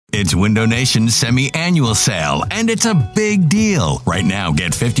It's Window Nation's semi-annual sale, and it's a big deal. Right now,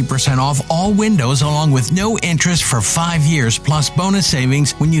 get 50% off all windows along with no interest for 5 years plus bonus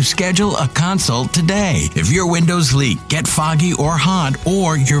savings when you schedule a consult today. If your windows leak, get foggy or hot,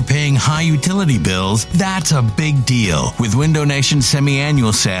 or you're paying high utility bills, that's a big deal. With Window Nation's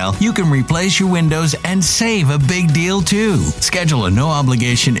semi-annual sale, you can replace your windows and save a big deal too. Schedule a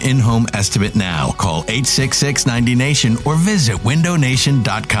no-obligation in-home estimate now. Call 866-90-NATION or visit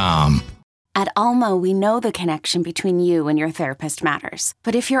windownation.com. At Alma, we know the connection between you and your therapist matters.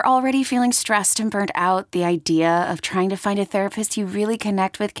 But if you're already feeling stressed and burnt out, the idea of trying to find a therapist you really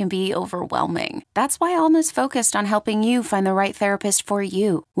connect with can be overwhelming. That's why Alma's focused on helping you find the right therapist for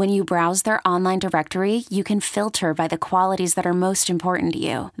you. When you browse their online directory, you can filter by the qualities that are most important to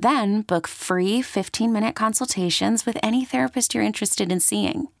you. Then book free 15-minute consultations with any therapist you're interested in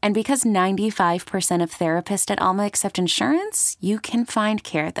seeing. And because 95% of therapists at Alma accept insurance, you can find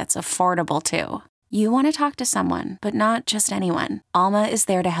care that's affordable too. You want to talk to someone, but not just anyone. Alma is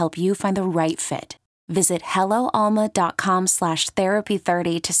there to help you find the right fit. Visit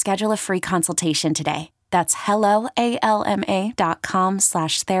helloalma.com/therapy30 to schedule a free consultation today. That's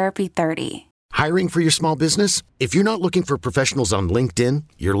helloalma.com/therapy30. Hiring for your small business? If you're not looking for professionals on LinkedIn,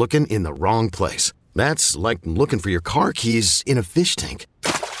 you're looking in the wrong place. That's like looking for your car keys in a fish tank.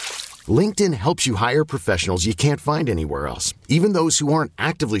 LinkedIn helps you hire professionals you can't find anywhere else, even those who aren't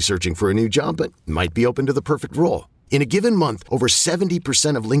actively searching for a new job but might be open to the perfect role. In a given month, over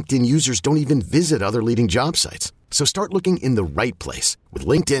 70% of LinkedIn users don't even visit other leading job sites. So start looking in the right place. With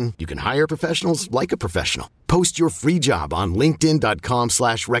LinkedIn, you can hire professionals like a professional. Post your free job on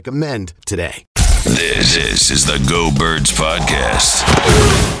linkedin.com/recommend today. This is the Go Birds Podcast.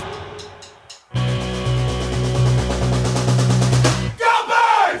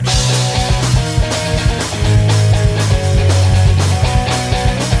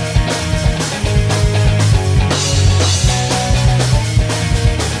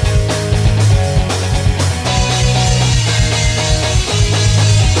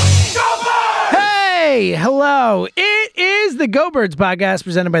 Hello. It is the Go Birds Podcast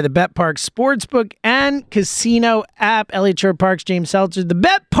presented by the BetParx Sportsbook and Casino app. Elliot Parks, James Seltzer, the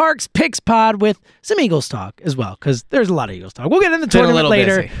BetParx Picks Pod with some Eagles talk as well, because there's a lot of Eagles talk. We'll get into the tournament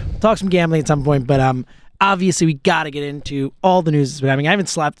later. We'll talk some gambling at some point, but obviously we got to get into all the news that's been happening. I haven't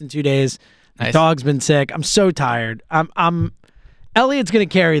slept in 2 days. My dog's been sick. I'm so tired. Elliot's going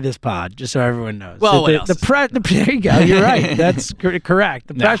to carry this pod, just so everyone knows. Well, what else? There you go. You're right. That's correct.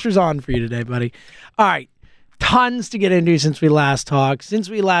 The pressure's on for you today, buddy. All right. Tons to get into since we last talked. Since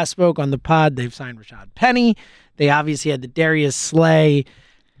we last spoke on the pod, they've signed Rashad Penny. They obviously had the Darius Slay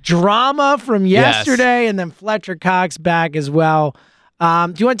drama from yesterday, and then Fletcher Cox back as well. Do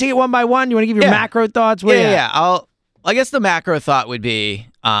you want to take it one by one? Do you want to give your macro thoughts? I guess the macro thought would be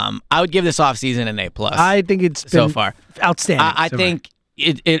I would give this offseason an A+. I think it's been so far outstanding. I think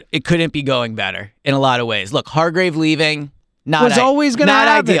it couldn't be going better in a lot of ways. Look, Hargrave leaving, not always going to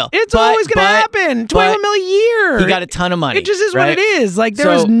happen. Ideal. It's always going to happen. $21 million a year. He got a ton of money. It just is what it is. Like there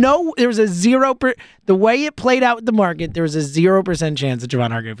was a 0%. The way it played out with the market, there was a 0% chance that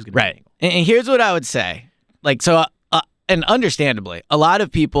Javon Hargrave was going to be right. And here's what I would say. And understandably, a lot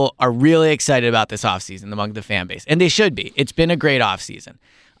of people are really excited about this offseason among the fan base, and they should be. It's been a great offseason.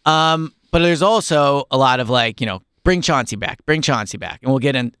 But there's also a lot of bring Chauncey back, and we'll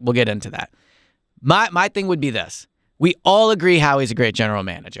get into that. My thing would be this. We all agree Howie's a great general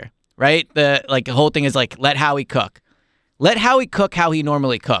manager, right? The whole thing is let Howie cook. Let Howie cook how he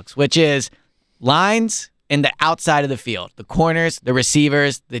normally cooks, which is lines in the outside of the field, the corners, the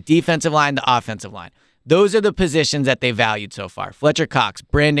receivers, the defensive line, the offensive line. Those are the positions that they valued so far. Fletcher Cox,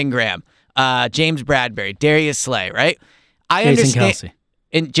 Brandon Graham, James Bradbury, Darius Slay, right? Jason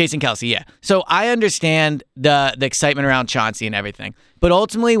Kelce, yeah. So I understand the excitement around Chauncey and everything. But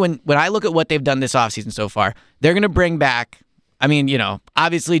ultimately, when I look at what they've done this offseason so far, they're going to bring back,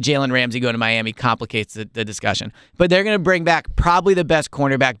 obviously Jalen Ramsey going to Miami complicates the discussion. But they're going to bring back probably the best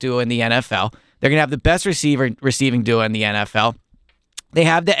cornerback duo in the NFL. They're going to have the best receiving duo in the NFL. They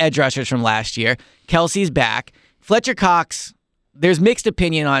have the edge rushers from last year. Kelsey's back. Fletcher Cox, there's mixed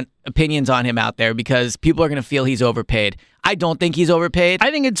opinions on him out there because people are going to feel he's overpaid. I don't think he's overpaid. I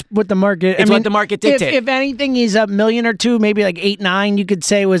think it's what the market. What the market dictates. If anything, he's $1 million or $2 million, maybe like 8-9. You could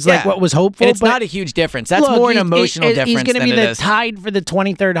say was what was hopeful. And it's not a huge difference. That's more an emotional difference. He's going to be tied for the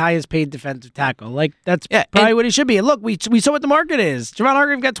 23rd highest paid defensive tackle. That's probably what he should be. And look, we saw what the market is. Javon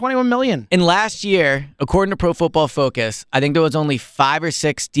Hargrave got $21 million. And last year, according to Pro Football Focus, I think there was only 5 or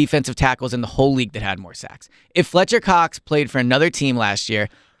 6 defensive tackles in the whole league that had more sacks. If Fletcher Cox played for another team last year,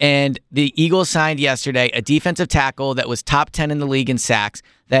 and the Eagles signed yesterday a defensive tackle that was top 10 in the league in sacks,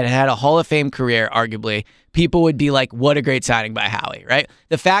 that had a Hall of Fame career, arguably, people would be like, what a great signing by Howie, right?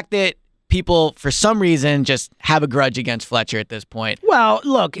 The fact that people, for some reason, just have a grudge against Fletcher at this point. Well,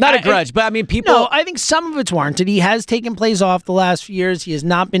 look. Not a grudge, but I mean, people... No, I think some of it's warranted. He has taken plays off the last few years. He has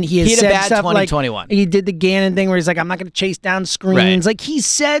not been... He has had said a bad stuff 2021. Like he did the Gannon thing where he's like, I'm not going to chase down screens. Right. Like, he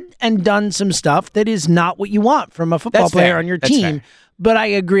said and done some stuff that is not what you want from a football That's player fair. on your That's team. fair. But I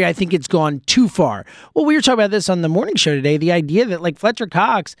agree. I think it's gone too far. Well, we were talking about this on the morning show today. The idea that, like, Fletcher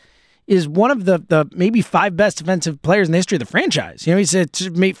Cox is one of the maybe 5 best defensive players in the history of the franchise. You know, he said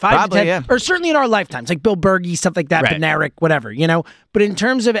maybe 5 Probably, to 10, yeah. or certainly in our lifetimes, like Bill Berge, stuff like that, Right. Bednarik, whatever, you know. But in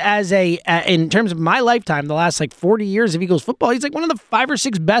terms of in terms of my lifetime, the last like 40 years of Eagles football, he's like one of the 5 or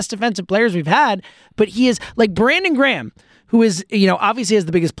 6 best defensive players we've had. But he is like Brandon Graham, who is, you know, obviously has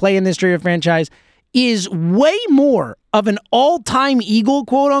the biggest play in the history of the franchise, is way more of an all-time Eagle,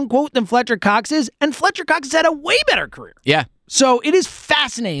 quote unquote, than Fletcher Cox is, and Fletcher Cox has had a way better career. Yeah. So it is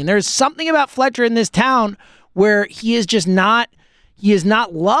fascinating. There's something about Fletcher in this town where he is not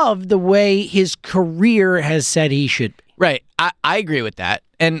loved the way his career has said he should be. Right. I agree with that.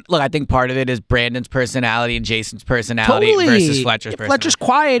 And look, I think part of it is Brandon's personality and Jason's personality versus Fletcher's personality. Fletcher's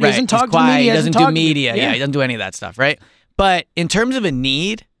quiet, Right. doesn't talk He's quiet, to media. he doesn't talk do media. Yeah, he doesn't do any of that stuff, right? But in terms of a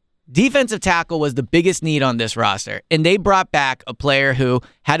need, defensive tackle was the biggest need on this roster. And they brought back a player who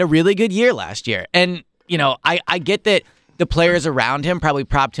had a really good year last year. And, you know, I get that the players around him probably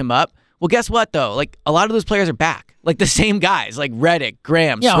propped him up. Well, guess what, though? Like, a lot of those players are back. Like, the same guys, like Reddick,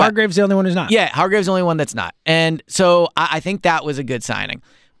 Graham, Yeah, Sweat. Hargrave's the only one who's not. Yeah, Hargrave's the only one that's not. And so I think that was a good signing.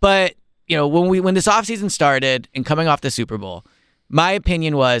 But, you know, when this offseason started and coming off the Super Bowl, my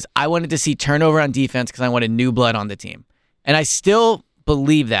opinion was I wanted to see turnover on defense because I wanted new blood on the team. And I still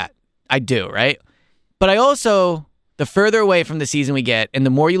believe that. I do, right? But I also, the further away from the season we get and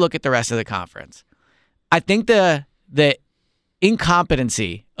the more you look at the rest of the conference, I think the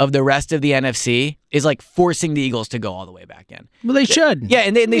incompetency of the rest of the NFC is like forcing the Eagles to go all the way back in. Well, they should. Yeah,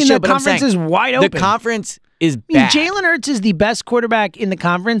 and they should. The But I'm conference saying is wide open. The conference is I mean, bad. Jalen Hurts is the best quarterback in the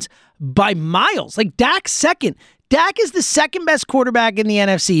conference by miles. Like, Dak's second. Dak is the second best quarterback in the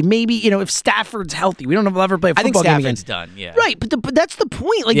NFC. Maybe, you know, if Stafford's healthy. We don't know if he'll ever play a I think football game again. Stafford's done, yeah. Right, but that's the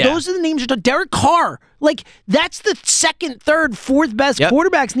point. Like, Yeah. those are the names you're talking. Derek Carr. Like, that's the second, third, fourth best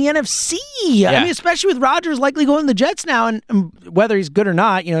quarterbacks in the NFC. Yeah. I mean, especially with Rodgers likely going to the Jets now, and whether he's good or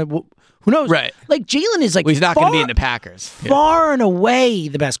not, you know, who knows? Right. Like, Jalen is like Well, he's not going to be in the Packers. far and away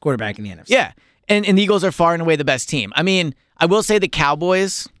the best quarterback in the NFC. Yeah. And the Eagles are far and away the best team. I mean, I will say the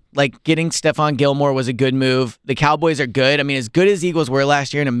Cowboys, like getting Stephon Gilmore was a good move. The Cowboys are good. I mean, as good as Eagles were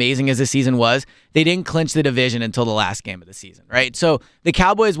last year and amazing as the season was, they didn't clinch the division until the last game of the season, right? So the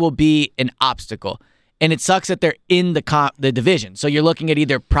Cowboys will be an obstacle. And it sucks that they're in the division. So you're looking at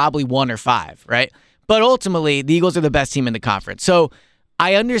either probably 1 or 5, right? But ultimately, the Eagles are the best team in the conference. So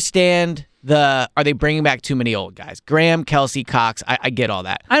I understand are they bringing back too many old guys? Graham, Kelsey, Cox, I get all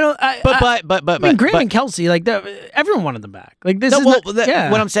that. I don't. But I mean, Graham and Kelsey, like everyone wanted them back. Like this is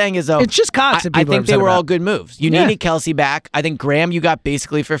what I'm saying is though, it's just Cox. I think they were all good moves. You Yeah. needed Kelsey back. I think Graham you got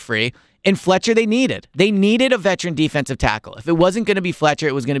basically for free. And Fletcher they needed. They needed a veteran defensive tackle. If it wasn't going to be Fletcher,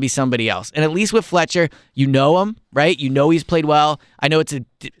 it was going to be somebody else. And at least with Fletcher, you know him, right? You know he's played well. I know it's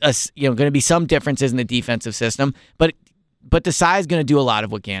going to be some differences in the defensive system, but Desai is going to do a lot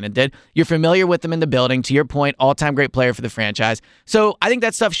of what Gannon did. You're familiar with him in the building. To your point, all-time great player for the franchise. So I think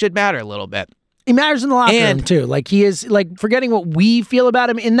that stuff should matter a little bit. He matters in the locker room too. Like he is, like forgetting what we feel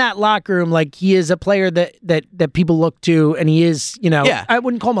about him in that locker room. Like he is a player that people look to, and he is, you know, I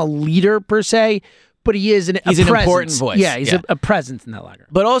wouldn't call him a leader per se, but he's an important voice. Yeah, he's a presence in that locker room.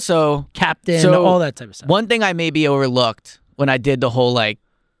 But also captain, all that type of stuff. One thing I maybe overlooked when I did the whole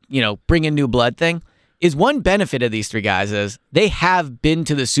bring in new blood thing is one benefit of these 3 guys is they have been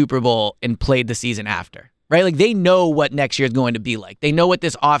to the Super Bowl and played the season after. Right? Like they know what next year is going to be like. They know what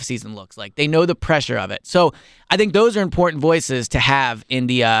this offseason looks like. They know the pressure of it. So I think those are important voices to have in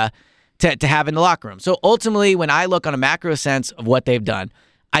the to have in the locker room. So ultimately, when I look on a macro sense of what they've done,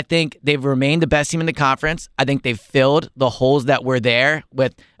 I think they've remained the best team in the conference. I think they've filled the holes that were there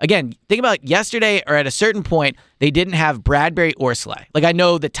with, again, think about yesterday or at a certain point, they didn't have Bradbury or Slay. Like I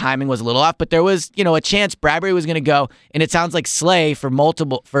know the timing was a little off, but there was, a chance Bradbury was going to go, and it sounds like Slay for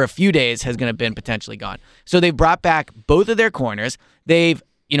a few days has going to been potentially gone. So they've brought back both of their corners. They've,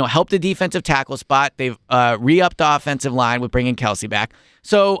 help the defensive tackle spot. They've re-upped the offensive line with bringing Kelsey back.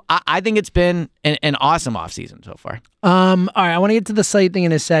 So I think it's been an awesome offseason so far. All right, I want to get to the Slate thing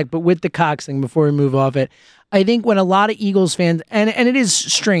in a sec, but with the Cox thing before we move off it, I think when a lot of Eagles fans, and it is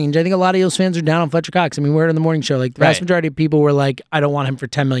strange, I think a lot of Eagles fans are down on Fletcher Cox. I mean, we're in the morning show. Like, the vast majority of people were like, I don't want him for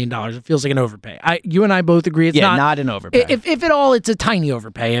 $10 million. It feels like an overpay. You and I both agree it's not an overpay. If at all, it's a tiny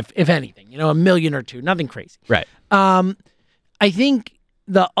overpay, if anything. $1 million or $2 million, nothing crazy. Right. I think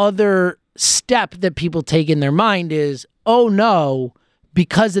the other step that people take in their mind is, oh no,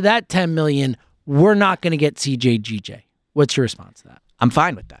 because of that $10 million, we're not going to get CJ/GJ. What's your response to that? I'm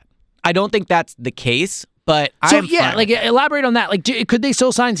fine with that. I don't think that's the case, but elaborate on that. Like, could they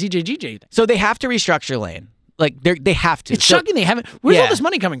still sign CJ/GJ? So they have to restructure Lane. Like, they have to. It's shocking they haven't. Where's all this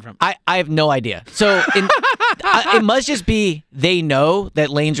money coming from? I have no idea. So it must just be they know that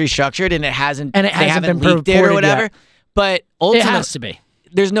Lane's restructured and it hasn't been leaked it or whatever. Yet. But ultimately, it has to be.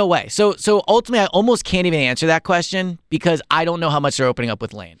 There's no way. So ultimately, I almost can't even answer that question because I don't know how much they're opening up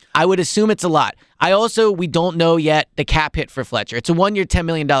with Lane. I would assume it's a lot. We don't know yet the cap hit for Fletcher. It's a 1-year, $10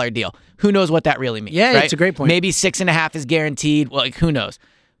 million deal. Who knows what that really means? Yeah, right? It's a great point. Maybe 6.5 is guaranteed. Well, who knows?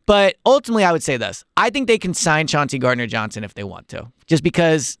 But ultimately, I would say this. I think they can sign Chauncey Gardner-Johnson if they want to, just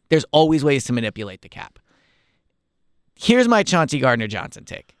because there's always ways to manipulate the cap. Here's my Chauncey Gardner-Johnson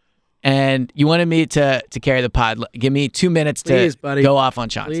take. And you wanted me to carry the pod. Give me 2 minutes to go off on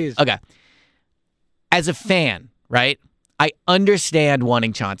Chauncey. Please. Okay. As a fan, right, I understand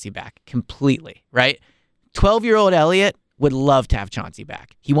wanting Chauncey back completely, right? 12-year-old Elliott would love to have Chauncey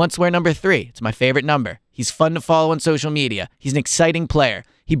back. He wants to wear number 3. It's my favorite number. He's fun to follow on social media. He's an exciting player.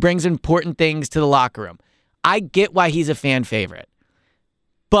 He brings important things to the locker room. I get why he's a fan favorite.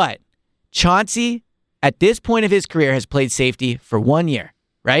 But Chauncey, at this point of his career, has played safety for 1 year,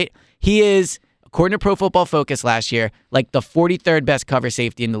 right? He is, according to Pro Football Focus last year, like the 43rd best cover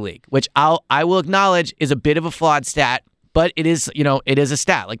safety in the league, which I will acknowledge is a bit of a flawed stat, but it is a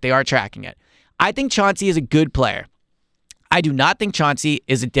stat. Like, they are tracking it. I think Chauncey is a good player. I do not think Chauncey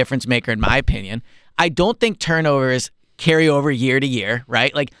is a difference maker, in my opinion. I don't think turnovers carry over year to year,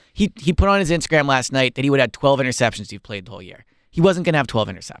 right? Like, he put on his Instagram last night that he would have 12 interceptions if he played the whole year. He wasn't going to have 12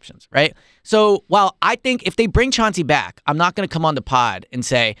 interceptions, right? So while I think if they bring Chauncey back, I'm not going to come on the pod and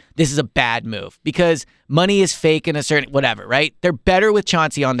say this is a bad move because money is fake in a certain whatever, right? They're better with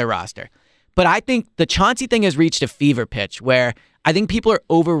Chauncey on their roster. But I think the Chauncey thing has reached a fever pitch where I think people are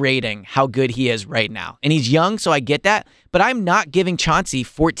overrating how good he is right now. And he's young, so I get that. But I'm not giving Chauncey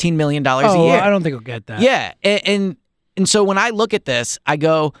 $14 million a year. I don't think he'll get that. Yeah. And so when I look at this, I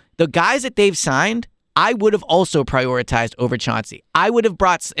go, the guys that they've signed, I would have also prioritized over Chauncey. I would have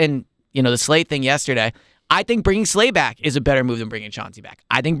brought, and the Slay thing yesterday, I think bringing Slay back is a better move than bringing Chauncey back.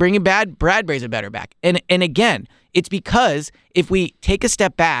 I think bringing Bradbury's a better back. And again, it's because if we take a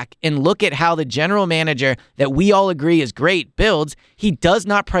step back and look at how the general manager that we all agree is great builds, he does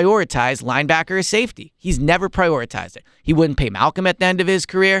not prioritize linebacker or safety. He's never prioritized it. He wouldn't pay Malcolm at the end of his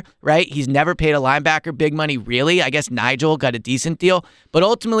career, right? He's never paid a linebacker big money, really. I guess Nigel got a decent deal, but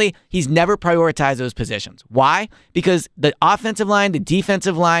ultimately, he's never prioritized those positions. Why? Because the offensive line, the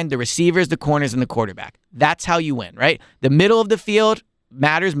defensive line, the receivers, the corners, and the quarterback. That's how you win, right? The middle of the field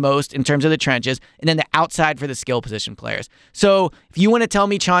matters most in terms of the trenches, and then the outside for the skill position players. So if you want to tell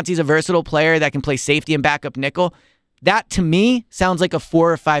me Chauncey's a versatile player that can play safety and backup nickel, that to me sounds like a $4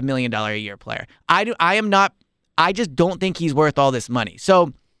 or $5 million a year player. I just don't think he's worth all this money.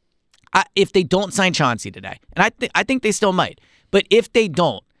 So if they don't sign Chauncey today, and I think they still might, but if they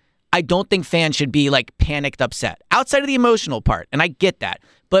don't, I don't think fans should be like panicked upset outside of the emotional part. And I get that.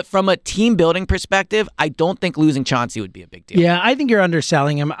 But from a team building perspective, I don't think losing Chauncey would be a big deal. Yeah, I think you're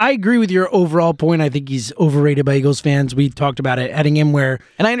underselling him. I agree with your overall point. I think he's overrated by Eagles fans. We talked about it heading him where,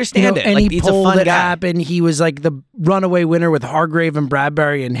 and I understand it. Any he's poll a fun that guy. happened, he was like the runaway winner with Hargrave and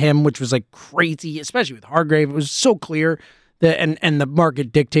Bradbury and him, which was like crazy, especially with Hargrave. It was so clear that, and the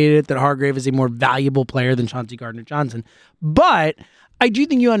market dictated it, that Hargrave is a more valuable player than Chauncey Gardner-Johnson. But I do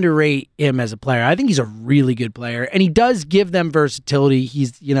think you underrate him as a player. I think he's a really good player, and he does give them versatility.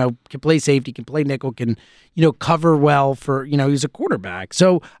 He's, can play safety, can play nickel, can, cover well for, he's a quarterback.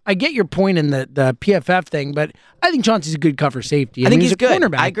 So I get your point in the PFF thing, but I think Chauncey's a good cover safety. I think he's a good.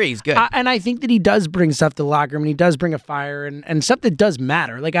 Cornerback. I agree, he's good. And I think that he does bring stuff to the locker room, and he does bring a fire and stuff that does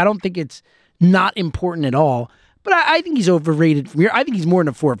matter. Like, I don't think it's not important at all. But I think he's overrated from here. I think he's more than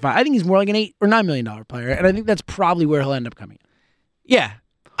a 4 or 5. I think he's more like an $8 or $9 million player, and I think that's probably where he'll end up coming in. Yeah.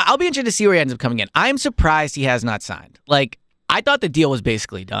 I'll be interested to see where he ends up coming in. I'm surprised he has not signed. Like, I thought the deal was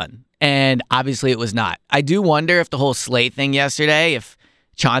basically done, and obviously it was not. I do wonder if the whole Slay thing yesterday, if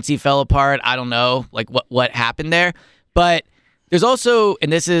Chauncey fell apart, I don't know, like what happened there. But There's also,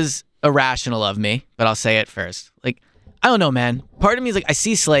 and this is irrational of me, but I'll say it first. Like, I don't know, man. Part of me is like, I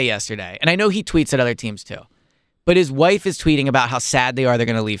see Slay yesterday, and I know he tweets at other teams too. But his wife is tweeting about how sad they're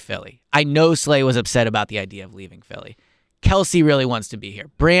going to leave Philly. I know Slay was upset about the idea of leaving Philly. Kelsey really wants to be here.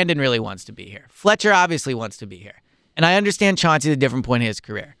 Brandon really wants to be here. Fletcher obviously wants to be here. And I understand Chauncey's at a different point in his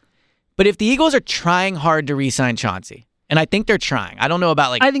career. But if the Eagles are trying hard to re-sign Chauncey, and I think they're trying. I don't know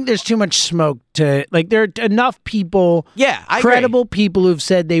about like... I think there's too much smoke to... Like, there are enough people, credible people who've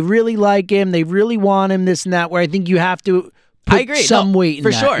said they really like him, they really want him, this and that, where I think you have to put some weight in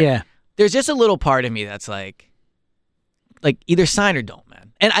for that. Sure. Yeah. There's just a little part of me that's like either sign or don't,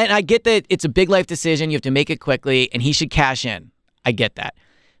 man. And I get that it's a big life decision. You have to make it quickly, and he should cash in. I get that.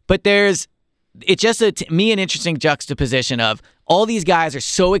 But it's just to me an interesting juxtaposition of all these guys are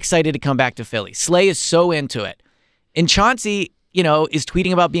so excited to come back to Philly. Slay is so into it. And Chauncey, is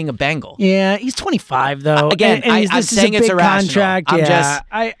tweeting about being a Bengal. Yeah, he's 25, though. Again, I'm saying it's irrational. Contract.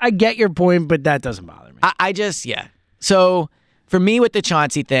 I get your point, but that doesn't bother me. So for me with the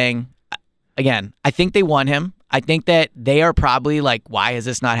Chauncey thing, again, I think they want him. I think that they are probably like, why has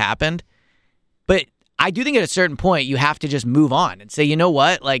this not happened? But I do think at a certain point, you have to just move on and say, you know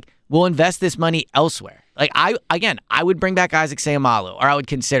what? Like, we'll invest this money elsewhere. Like, I would bring back Isaac Seumalo, or I would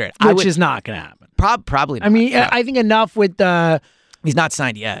consider it. Which is not going to happen. Probably not. I mean, I think enough with the... He's not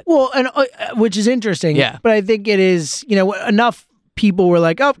signed yet. Well, and which is interesting. Yeah. But I think it is, enough people were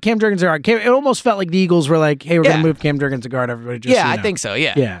like, oh, Cam Jurgens are guard. It almost felt like the Eagles were like, hey, we're going to move Cam Jurgens to guard everybody. Just I think so,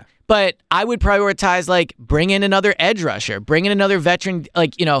 yeah. Yeah. But I would prioritize, like, bring in another edge rusher, bring in another veteran.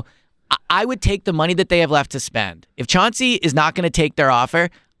 Like, I would take the money that they have left to spend. If Chauncey is not going to take their offer,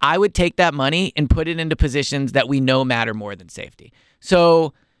 I would take that money and put it into positions that we know matter more than safety.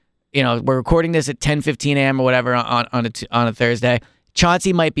 So, we're recording this at 10:15 a.m. or whatever on a Thursday.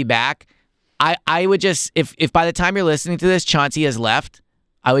 Chauncey might be back. I would just, if by the time you're listening to this, Chauncey has left,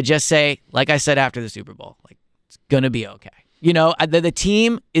 I would just say, like I said after the Super Bowl, like, it's going to be okay. The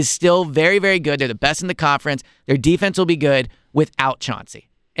team is still very, very good. They're the best in the conference. Their defense will be good without Chauncey.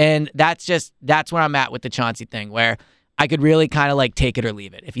 And that's where I'm at with the Chauncey thing, where I could really kind of like take it or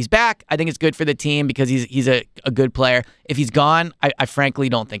leave it. If he's back, I think it's good for the team because he's a good player. If he's gone, I frankly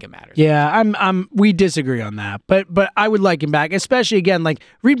don't think it matters. Yeah, we disagree on that. But I would like him back, especially again, like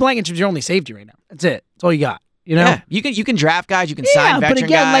Reed Blankenship's your only safety right now. That's it. That's all you got. Yeah, you can draft guys, you can sign veteran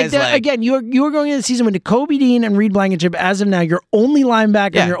guys. Again, you were going into the season with Jacoby Dean and Reed Blankenship. As of now, your only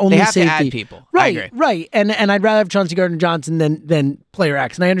linebacker and your only safety. They have to add people. Right. And I'd rather have Chauncey Gardner-Johnson than player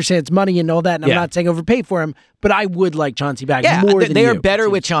X. And I understand it's money and all that, and I'm not saying overpay for him, but I would like Chauncey back more than they are better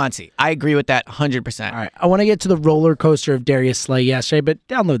with Chauncey. I agree with that 100%. All right, I want to get to the roller coaster of Darius Slay yesterday, but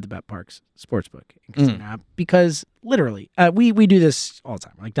download the BetParx Sportsbook and Casino app because literally, we do this all the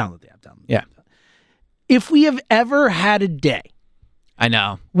time. Like, download the app. Yeah. If we have ever had a day, I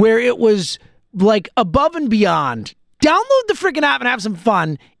know, where it was like above and beyond, download the freaking app and have some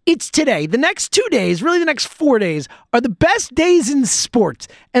fun. It's today. The next 2 days, really the next 4 days, are the best days in sports.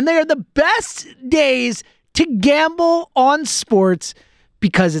 And they are the best days to gamble on sports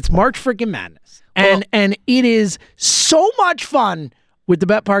because it's March freaking Madness. And it is so much fun with the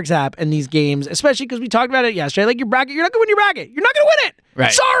BetParx app and these games, especially because we talked about it yesterday. Like your bracket, you're not going to win your bracket. You're not going to win it.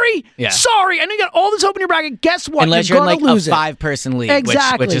 Right. Sorry. Yeah. Sorry. I know you got all this hope in your bracket. Guess what? Unless you're in like a lose 5-person league,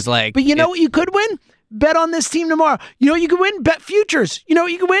 exactly. which is like... But you know what you could win? Bet on this team tomorrow. You know what you could win? Bet futures. You know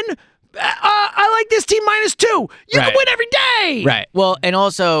what you could win? I like this team -2. You can win every day. Right. Well, and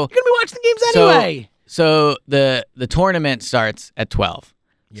also... You're going to be watching the games anyway. So the tournament starts at 12.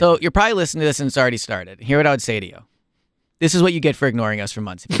 Yeah. So you're probably listening to this and it's already started. Here what I would say to you. This is what you get for ignoring us for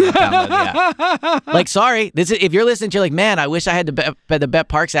months if you don't download the app. Like, sorry. If you're listening to you're like, man, I wish I had the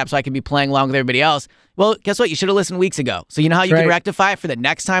BetParx app so I could be playing along with everybody else. Well, guess what? You should have listened weeks ago. So you know how you can rectify it for the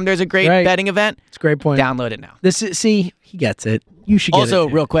next time there's a great betting event? It's a great point. Download it now. See, he gets it. You should get it. Also,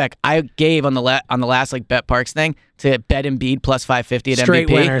 real quick, I gave on the last like BetParx thing to bet Embiid plus 550 at straight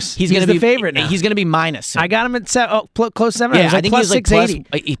MVP. winners. He's going to be the favorite now. He's going to be minus. Soon. I got him at close to 7. Yeah, I think he was like plus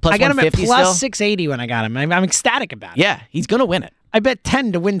 680. I got him at plus still? 680 when I got him. I'm ecstatic about it. Yeah, he's going to win it. I bet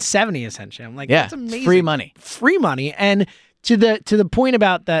 10 to win 70 essentially. I'm like, that's amazing. Free money. Free money. And to the point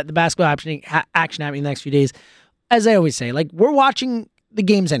about the basketball action happening in the next few days, as I always say, like we're watching the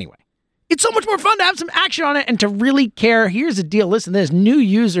games anyway. It's so much more fun to have some action on it and to really care. Here's the deal. Listen to this. New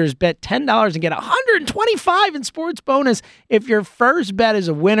users bet $10 and get $125 in sports bonus if your first bet is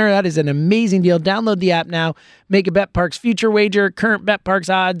a winner. That is an amazing deal. Download the app now. Make a BetParx future wager. Current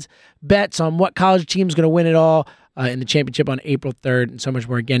BetParx odds. Bets on what college team is going to win it all in the championship on April 3rd and so much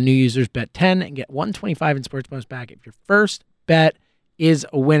more. Again, new users bet 10 and get $125 in sports bonus back if your first bet is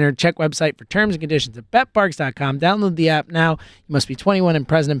a winner. Check website for terms and conditions at betparx.com. Download the app now. You must be 21 and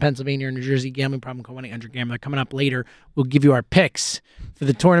present in Pennsylvania or New Jersey. Gambling problem, call 1-800-GAMBLER. Coming up later, we'll give you our picks for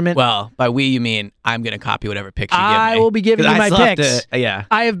the tournament. Well, by we, you mean I'm going to copy whatever picks you give me. I will be giving you my picks. Yeah.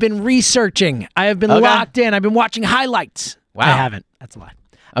 I have been researching. I have been locked in. I've been watching highlights. Wow. I haven't. That's a lie.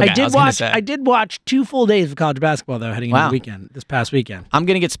 Okay, I did watch 2 full days of college basketball, though, heading into the weekend, this past weekend. I'm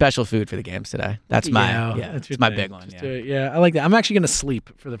going to get special food for the games today. That's my big one. Yeah, I like that. I'm actually going to sleep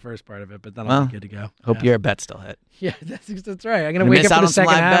for the first part of it, but then I'll be good to go. Hope your bet still hit. Yeah, that's right. I'm going to wake up for the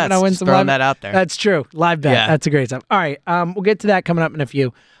second half and I win some live that out there. That's true. Live bet. Yeah. That's a great time. All right, we'll get to that coming up in a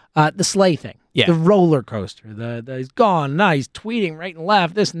few. The Slay thing. Yeah. The roller coaster. The he's gone. Now he's tweeting right and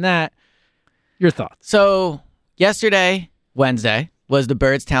left, this and that. Your thoughts? So yesterday, Wednesday, was the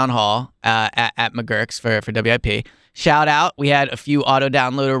Birds Town Hall at McGurk's for WIP. Shout out. We had a few auto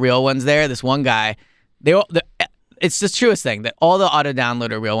downloader real ones there. This one guy, it's the truest thing that all the auto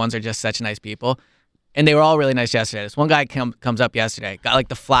downloader real ones are just such nice people. And they were all really nice yesterday. This one guy comes up yesterday, got like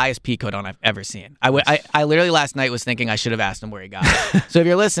the flyest pea coat on I've ever seen. I literally last night was thinking I should have asked him where he got it. So if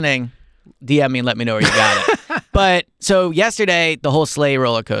you're listening, DM me and let me know where you got it. But so yesterday, the whole Slay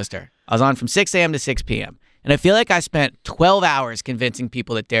roller coaster, I was on from 6 a.m. to 6 p.m. And I feel like I spent 12 hours convincing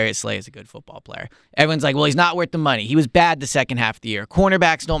people that Darius Slay is a good football player. Everyone's like, well, he's not worth the money. He was bad the second half of the year.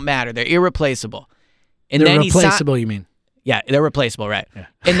 Cornerbacks don't matter. They're irreplaceable. And they're replaceable, you mean? Yeah, they're replaceable, right. Yeah.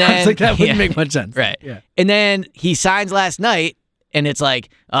 And then, I was like, that wouldn't make much sense. Right. Yeah. And then he signs last night, and it's like,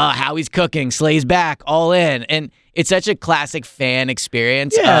 how he's cooking, Slay's back, all in. And it's such a classic fan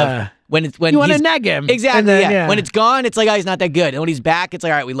experience of when you want to nag him. Exactly, then, When it's gone, it's like, oh, he's not that good. And when he's back, it's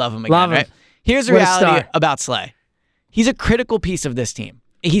like, all right, we love him again, right? Here's the reality about Slay. He's a critical piece of this team.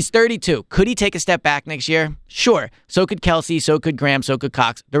 He's 32. Could he take a step back next year? Sure. So could Kelsey, so could Graham, so could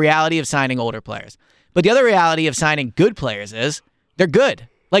Cox. The reality of signing older players. But the other reality of signing good players is they're good.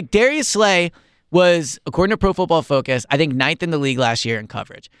 Like Darius Slay was, according to Pro Football Focus, I think 9th in the league last year in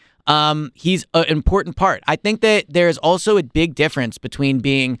coverage. He's an important part. I think that there's also a big difference between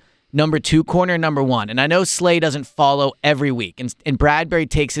being number 2 corner and number 1. And I know Slay doesn't follow every week, and Bradbury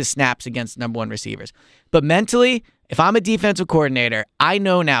takes his snaps against number 1 receivers. But mentally, if I'm a defensive coordinator, I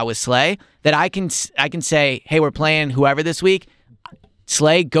know now with Slay that I can say, hey, we're playing whoever this week.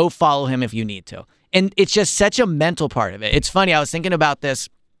 Slay, go follow him if you need to. And it's just such a mental part of it. It's funny. I was thinking about this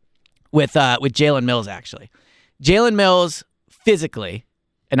with Jalen Mills, actually. Jalen Mills, physically,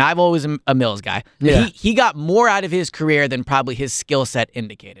 and I've always been a Mills guy, he got more out of his career than probably his skill set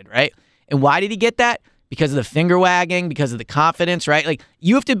indicated, right? And why did he get that? Because of the finger wagging, because of the confidence, right? Like,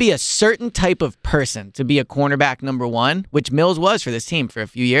 you have to be a certain type of person to be a cornerback number 1, which Mills was for this team for a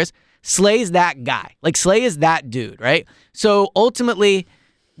few years. Slay's that guy. Like, Slay is that dude, right? So, ultimately,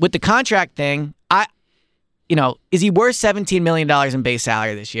 with the contract thing, is he worth $17 million in base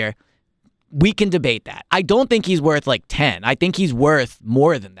salary this year? We can debate that. I don't think he's worth like 10. I think he's worth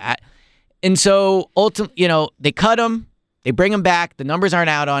more than that. And so, ultimately, they cut him, they bring him back. The numbers aren't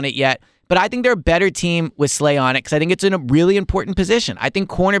out on it yet. But I think they're a better team with Slay on it because I think it's in a really important position. I think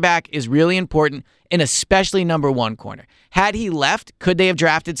cornerback is really important, and especially number 1 corner. Had he left, could they have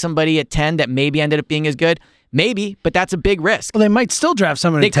drafted somebody at 10 that maybe ended up being as good? Maybe, but that's a big risk. Well, they might still draft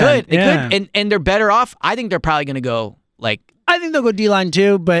someone at 10. They could, and they're better off. I think they're probably going to go I think they'll go D-line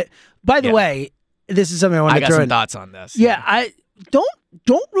too, but by the way, this is something I want to throw in. I got some thoughts on this. Yeah, I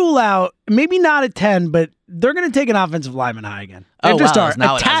don't rule out, maybe not a 10, but they're going to take an offensive lineman high again. Oh, just wow, that's not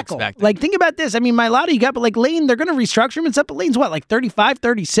a what tackle. I was expecting. Like, think about this. I mean, Mailata you got, but like Lane, they're going to restructure him and stuff, but Lane's what, like 35,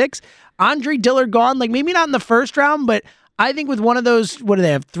 36? Andre Dillard gone, like maybe not in the first round, but I think with one of those, what do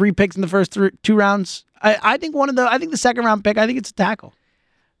they have, 3 picks in the first 2 rounds? I think the second round pick, I think it's a tackle.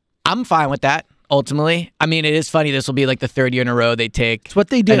 I'm fine with that. Ultimately, I mean, it is funny. This will be like the 3rd year in a row they take it's what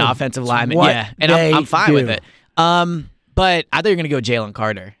they do. An offensive lineman. Yeah, and I'm fine with it. But I thought you were going to go Jalen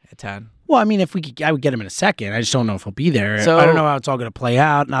Carter at 10. Well, I mean, I would get him in a second. I just don't know if he'll be there. So, I don't know how it's all going to play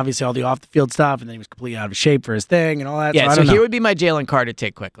out, and obviously all the off-the-field stuff, and then he was completely out of shape for his thing and all that. Yeah, so here would be my Jalen Carter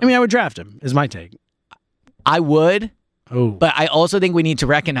take quickly. I mean, I would draft him, is my take. I would. Oh. But I also think we need to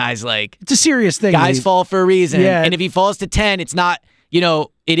recognize, like, it's a serious thing. Guys fall for a reason. Yeah. And if he falls to 10, it's not,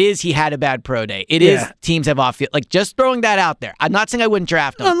 it is he had a bad pro day. It is teams have off field. Like, just throwing that out there. I'm not saying I wouldn't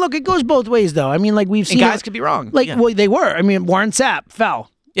draft him. No, look, it goes both ways, though. I mean, like, we've seen. And guys could be wrong. Like, well, they were. I mean, Warren Sapp fell.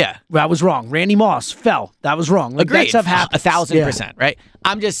 Yeah. That was wrong. Randy Moss fell. That was wrong. Like, agreed. That stuff happens. 1,000%, right?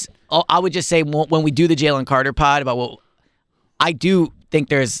 I would just say when we do the Jalen Carter pod about I do think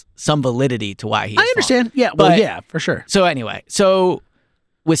there's some validity to why he I understand. Fallen. Yeah, well, yeah, for sure. So anyway,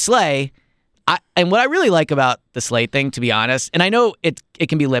 with Slay, and what I really like about the Slay thing, to be honest, and I know it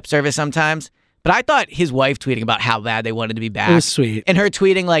can be lip service sometimes, But I thought his wife tweeting about how bad they wanted to be back. It was sweet. And her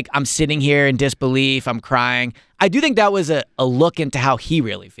tweeting like, I'm sitting here in disbelief, I'm crying. I do think that was a look into how he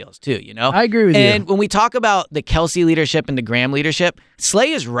really feels too, you know? I agree with you. And when we talk about the Kelsey leadership and the Graham leadership,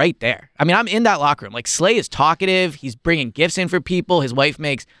 Slay is right there. I mean, I'm in that locker room. Like, Slay is talkative. He's bringing gifts in for people. His wife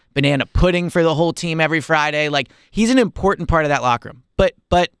makes banana pudding for the whole team every Friday. Like, he's an important part of that locker room. But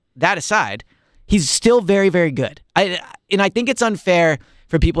that aside, he's still very, very good. And I think it's unfair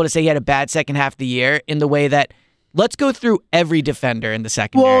for people to say he had a bad second half of the year in the way that let's go through every defender in the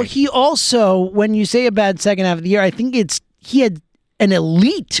secondary. Well, he also, when you say a bad second half of the year, I think he had an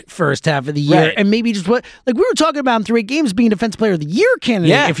elite first half of the year, right. and maybe just what we were talking about in 3 games being Defensive Player of the Year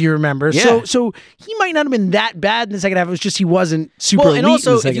candidate, if you remember. Yeah. So he might not have been that bad in the second half. It was just he wasn't super elite. And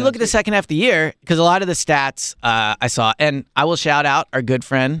also, in the if you look at the second half of the year, because a lot of the stats I saw, and I will shout out our good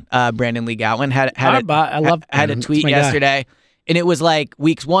friend Brandon Lee Goutwin had a tweet yesterday. And it was like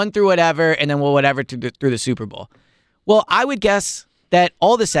weeks 1 through whatever, and then whatever through the Super Bowl. Well, I would guess that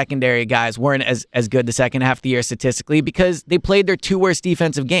all the secondary guys weren't as good the second half of the year statistically because they played their 2 worst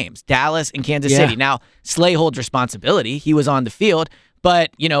defensive games, Dallas and Kansas City. Now, Slay holds responsibility. He was on the field.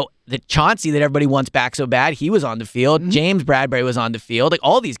 But, you know, the Chauncey that everybody wants back so bad, he was on the field. Mm-hmm. James Bradbury was on the field. Like,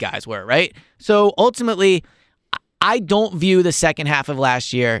 all these guys were, right? So, ultimately, I don't view the second half of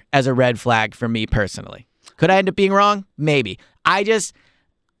last year as a red flag for me personally. Could I end up being wrong? Maybe. I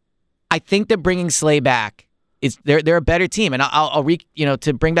think that bringing Slay back is they're a better team, and I'll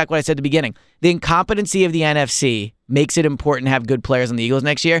to bring back what I said at the beginning. The incompetency of the NFC makes it important to have good players on the Eagles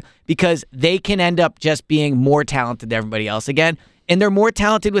next year because they can end up just being more talented than everybody else again. And they're more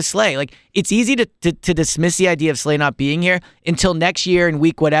talented with Slay. Like, it's easy to dismiss the idea of Slay not being here until next year in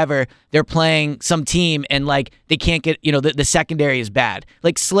week whatever, they're playing some team and, like, they can't get, the secondary is bad.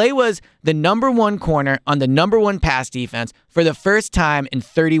 Like, Slay was the number 1 corner on the number 1 pass defense for the first time in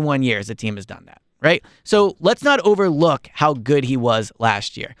 31 years the team has done that, right? So let's not overlook how good he was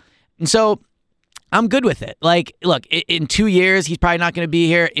last year. And so I'm good with it. Like, look, in 2 years, he's probably not going to be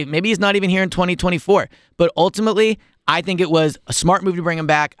here. Maybe he's not even here in 2024. But ultimately, I think it was a smart move to bring him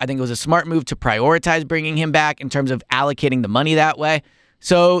back. I think it was a smart move to prioritize bringing him back in terms of allocating the money that way.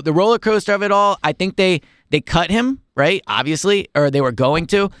 So the roller coaster of it all, I think they cut him, right? Obviously, or they were going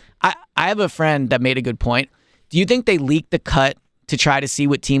to. I have a friend that made a good point. Do you think they leaked the cut to try to see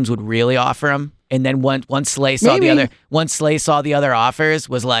what teams would really offer him? And then once Slay saw the other offers,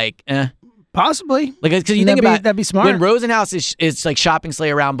 was like, Possibly. Like, because you think about that'd be smart. When Rosenhaus is like shopping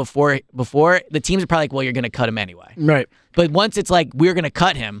Slay around before the teams are probably like, well, you're going to cut him anyway. Right. But once it's like, we're going to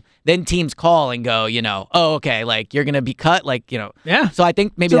cut him, then teams call and go, oh, okay, like, you're going to be cut, like, Yeah. So I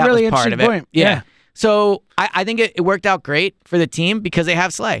think maybe it's that really was part of it. Point. Yeah. So I think it worked out great for the team because they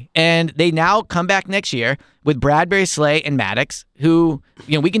have Slay. And they now come back next year with Bradbury, Slay, and Maddox, who,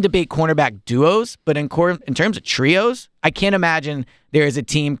 we can debate cornerback duos, but in terms of trios, I can't imagine there is a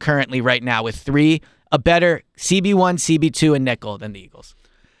team currently right now with 3, a better CB1, CB2, and nickel than the Eagles.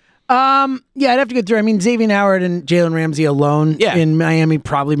 Yeah, I'd have to go through. I mean, Xavier Howard and Jalen Ramsey alone in Miami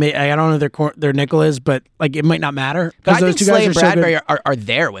probably may. I don't know who their nickel is, but like it might not matter. But I think Slay and Bradbury are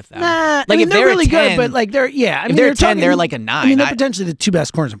there with them. Nah, like, if they're really 10, good, but like they're if they're 10, they're like a 9. I mean, they're potentially the 2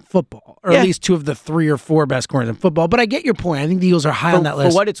 best corners in football, or at least 2 of the 3 or 4 best corners in football. But I get your point. I think the Eagles are high on that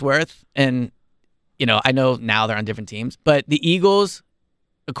list. For what it's worth, and I know now they're on different teams, but the Eagles,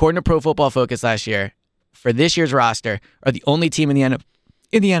 according to Pro Football Focus last year, for this year's roster, are the only team in the NFL,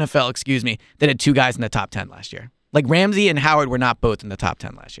 that had 2 guys in the top 10 last year. Like, Ramsey and Howard were not both in the top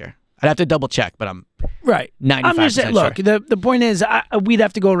 10 last year. I'd have to double check, but I'm 95% I'm just saying, look, sure. the point is, we'd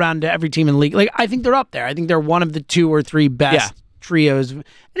have to go around to every team in the league. Like, I think they're up there. I think they're one of the 2 or 3 best trios. And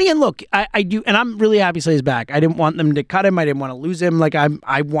again, look, I do, and I'm really happy Slay's back. I didn't want them to cut him. I didn't want to lose him. Like,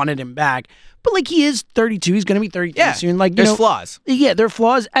 I wanted him back. But, like, he is 32. He's going to be 32 soon. Like, there's flaws. Yeah, there are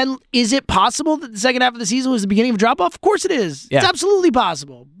flaws. And is it possible that the second half of the season was the beginning of a drop-off? Of course it is. Yeah. It's absolutely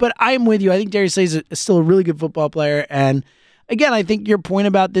possible. But I am with you. I think Darius Slay is still a really good football player. And, again, I think your point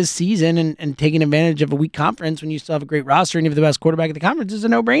about this season and taking advantage of a weak conference when you still have a great roster and you have the best quarterback in the conference is a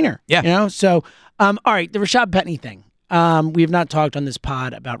no-brainer. Yeah. So, all right, the Rashad Penny thing. We have not talked on this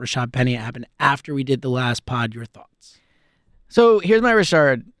pod about Rashad Penny. It happened after we did the last pod. Your thoughts? So here's my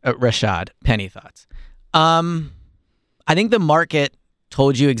Rashad Penny thoughts. I think the market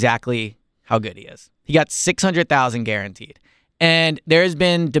told you exactly how good he is. He got $600,000 guaranteed. And there has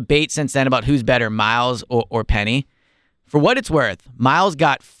been debate since then about who's better, Miles or Penny. For what it's worth, Miles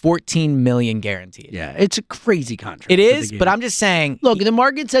got $14 million guaranteed. Yeah, it's a crazy contract. It is, but I'm just saying. Look, the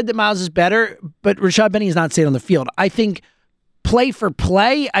market said that Miles is better, but Rashad Penny is not staying on the field. I think play for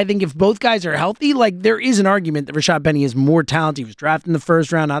play, I think if both guys are healthy, like there is an argument that Rashad Penny is more talented. He was drafted in the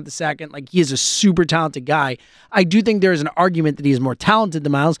first round, not the second. Like he is a super talented guy. I do think there is an argument that he is more talented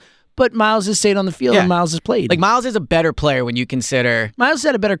than Miles, but Miles has stayed on the field and Miles has played. Like Miles is a better player when you consider Miles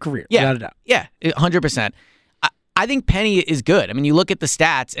had a better career, without a doubt. Yeah, 100%. I think Penny is good. I mean, you look at the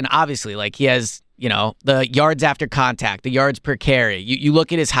stats, and obviously, like he has, the yards after contact, the yards per carry. You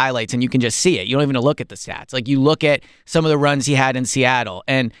look at his highlights, and you can just see it. You don't even look at the stats. Like you look at some of the runs he had in Seattle,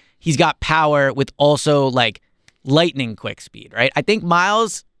 and he's got power with also like lightning quick speed, right? I think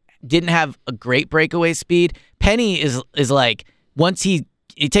Miles didn't have a great breakaway speed. Penny is like once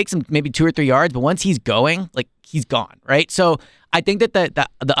it takes him maybe 2 or 3 yards, but once he's going, like he's gone, right? So I think that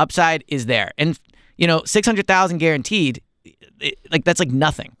the upside is there, and $600,000 guaranteed, that's like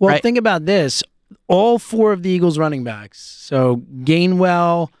nothing. Well, right? Think about this: all 4 of the Eagles running backs, so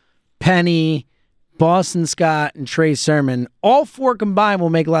Gainwell, Penny, Boston Scott, and Trey Sermon, all 4 combined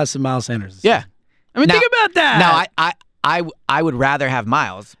will make less than Miles Sanders. Yeah, I mean, think about that. Now, I would rather have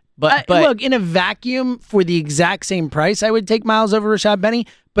Miles. But look, in a vacuum for the exact same price, I would take Miles over Rashad Penny,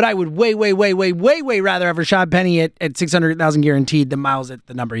 but I would way rather have Rashad Penny at $600,000 guaranteed than Miles at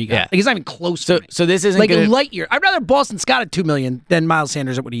the number he got. Yeah. Like, he's not even close to me. So this isn't like gonna, a light year. I'd rather Boston Scott at $2 million than Miles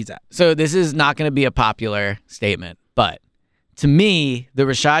Sanders at what he's at. So this is not going to be a popular statement, but to me, the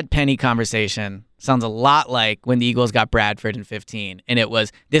Rashad Penny conversation sounds a lot like when the Eagles got Bradford in 2015, and it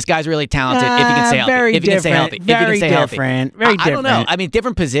was, this guy's really talented if he can stay healthy. Very if he can stay healthy. Very if he can stay different. healthy. Very different. I don't know. I mean,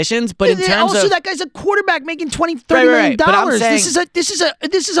 different positions, but in terms also, of that guy's a quarterback making $20-30 right. million. But I'm saying,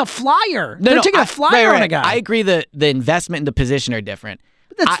 this is a flyer. They're taking a flyer on a guy. I agree that the investment and the position are different.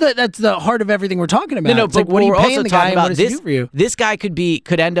 That's the heart of everything we're talking about. No, it's but like, what are you we're paying also the talking guy? about What does he do for you? This guy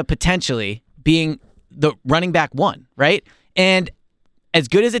could end up potentially being the running back 1, right? And as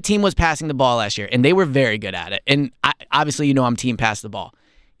good as a team was passing the ball last year, and they were very good at it, and obviously I'm team pass the ball,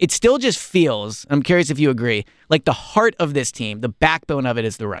 it still just feels, I'm curious if you agree, like the heart of this team, the backbone of it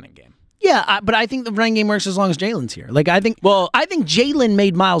is the running game. Yeah, but I think the running game works as long as Jalen's here. Like I think Jalen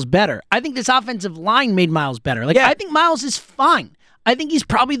made Miles better. I think this offensive line made Miles better. I think Miles is fine. I think he's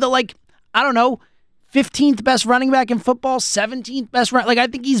probably the 15th best running back in football, 17th best I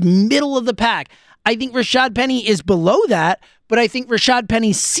think he's middle of the pack. I think Rashad Penny is below that, but I think Rashad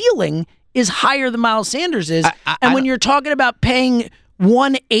Penny's ceiling is higher than Miles Sanders is. And when you're talking about paying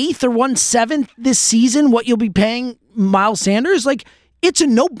 1/8 or 1/7 this season, what you'll be paying Miles Sanders, it's a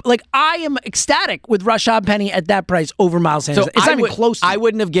no. I am ecstatic with Rashad Penny at that price over Miles Sanders. It's not even close to I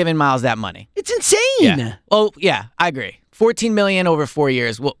wouldn't have given Miles that money. It's insane. Yeah. Oh, yeah, I agree. $14 million over 4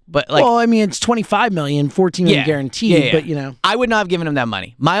 years. Well, I mean, it's $25 million, $14 million guaranteed. But I would not have given him that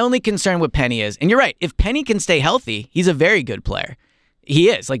money. My only concern with Penny is, and you're right, if Penny can stay healthy, he's a very good player. He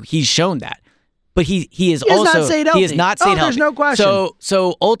is. He's shown that. But he has not stayed healthy. He has not stayed healthy. There's no question.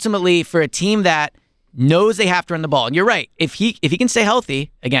 So ultimately, for a team that knows they have to run the ball, and you're right, if he can stay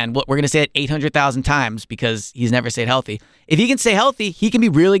healthy, again, we're going to say it 800,000 times because he's never stayed healthy. If he can stay healthy, he can be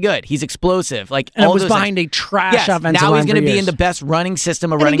really good. He's explosive. And it was behind a trash offensive line. Now he's going to be in the best running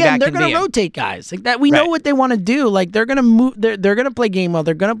system a running back can be in. They're going to rotate guys like that. We know what they want to do. They're going to move. They're going to play Gainwell.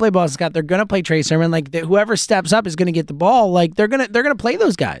 They're going to play Boston Scott. They're going to play Trey Sermon. Whoever steps up is going to get the ball. They're going to play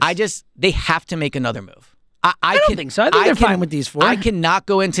those guys. They have to make another move. I don't think so. I think they're fine with these 4. I cannot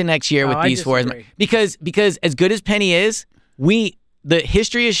go into next year with these 4 because as good as Penny is, the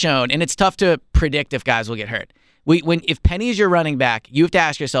history has shown, and it's tough to predict if guys will get hurt. If Penny is your running back, you have to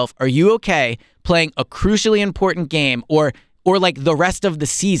ask yourself, are you okay playing a crucially important game or the rest of the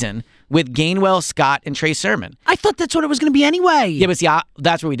season with Gainwell, Scott, and Trey Sermon? I thought that's what it was going to be anyway. Yeah, but see,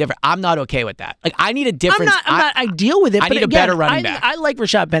 that's where we differ. I'm not okay with that. I need a different. I'm not ideal with it. I need a better running back. I like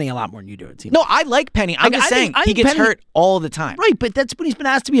Rashad Penny a lot more than you do, it seems. No, I like Penny. I'm just saying he gets hurt all the time. Right, but that's when he's been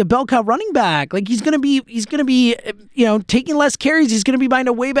asked to be a bell cow running back. He's going to be taking less carries. He's going to be behind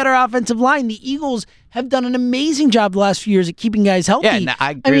a way better offensive line. The Eagles have done an amazing job the last few years at keeping guys healthy. Yeah,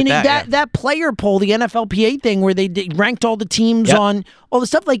 I agree with that player poll, the NFLPA thing, where they ranked all the teams on all the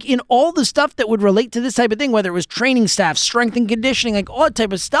stuff, in all the stuff that would relate to this type of thing, whether it was training staff, strength and conditioning, all that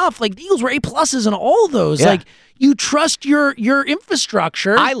type of stuff. The Eagles were A+ in all those. Yeah. You trust your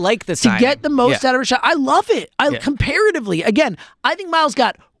infrastructure. I like the signing to get the most out of Rashad. I love it. Comparatively, again, I think Miles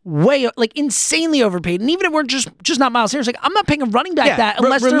got way insanely overpaid, and even if we're just not Miles Sanders, I'm not paying a running back that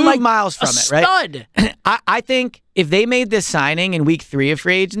unless they're Miles from a it, stud. Right? I think if they made this signing in week 3 of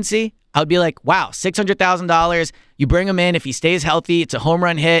free agency, I would be like, wow, $600,000. You bring him in. If he stays healthy, it's a home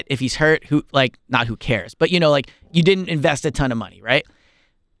run hit. If he's hurt, not who cares, but you didn't invest a ton of money, right?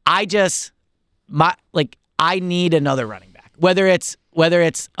 I need another running back, whether it's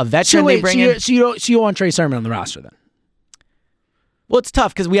a veteran they bring in. So you want Trey Sermon on the roster then? Well, it's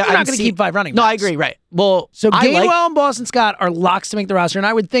tough because You're not going to keep 5 running backs. No, I agree. Right. Well, so Gainwell and Boston Scott are locks to make the roster, and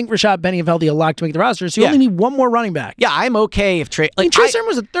I would think Rashad Penny, if healthy, a lock to make the roster. So you only need one more running back. Yeah, I'm okay if Trey. Trey Sermon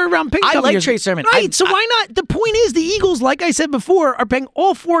was a 3rd-round pick. I like years. Trey Sermon. Right. So why not? The point is, the Eagles, like I said before, are paying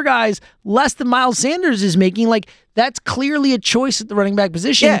all 4 guys less than Miles Sanders is making. Like, that's clearly a choice at the running back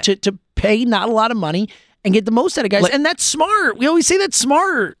position to pay not a lot of money and get the most out of guys, and that's smart. We always say that's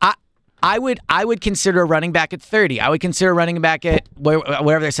smart. I would consider a running back at 30. I would consider a running back at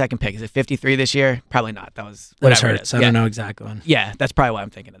wherever their second pick is. It 53 this year? Probably not. That was whatever it is. I don't know exactly when. Yeah, that's probably why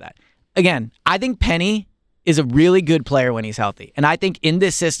I'm thinking of that. Again, I think Penny is a really good player when he's healthy, and I think in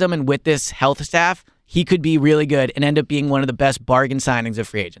this system and with this health staff, he could be really good and end up being one of the best bargain signings of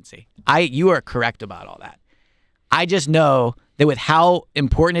free agency. You are correct about all that. I just know that with how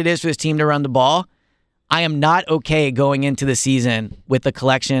important it is for this team to run the ball, I am not okay going into the season with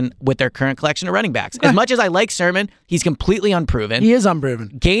their current collection of running backs. As much as I like Sermon, he's completely unproven. He is unproven.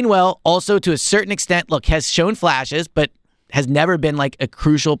 Gainwell, also to a certain extent, has shown flashes, but has never been like a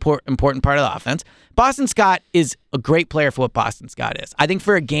crucial, important part of the offense. Boston Scott is a great player for what Boston Scott is. I think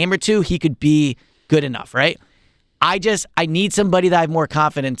for a game or two, he could be good enough, right? I need somebody that I have more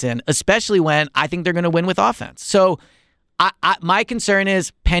confidence in, especially when I think they're going to win with offense. So my concern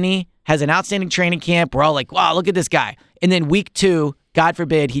is Penny has an outstanding training camp. We're all like, wow, look at this guy. And then week 2, God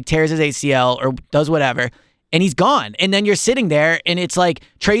forbid, he tears his ACL or does whatever, and he's gone. And then you're sitting there, and it's like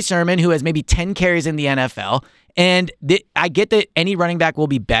Trey Sermon, who has maybe 10 carries in the NFL. And I get that any running back will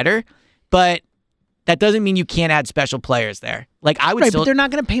be better, but that doesn't mean you can't add special players there. Like I would but they're not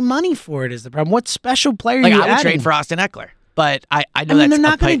going to pay money for it is the problem. What special player are you I would adding? trade for Austin Eckler. But I know that's they're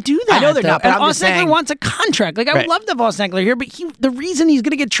not going to do that. I know they're not. But and I'm just Austin saying, Eckler wants a contract. Like I would love to have Austin Eckler here, but the reason he's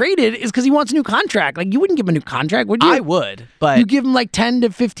going to get traded is because he wants a new contract. Like you wouldn't give him a new contract, would you? I would, but you give him like 10 to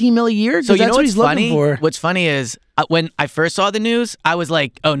 15 mil a year. So you that's know what what's he's funny? looking for. What's funny is when I first saw the news, I was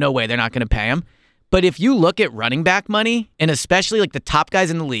like, oh no way, they're not going to pay him. But if you look at running back money, and especially like the top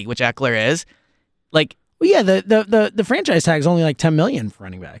guys in the league, which Eckler is, like, well, yeah, the franchise tag is only like 10 million for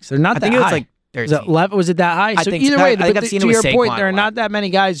running backs. They're not that high. I think it was like 13. Was it that high? I so think either so. way, I think I've seen it to with your point, Saquon there are a lot. not that many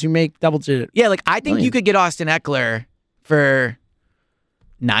guys who make double-digit. Yeah, like I think you could get Austin Eckler for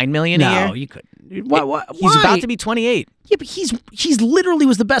 $9 million a year. No, you couldn't. Why? He's about to be 28. Yeah, but he's literally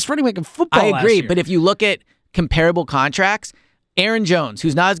was the best running back in football. I last agree, year. but if you look at comparable contracts, Aaron Jones,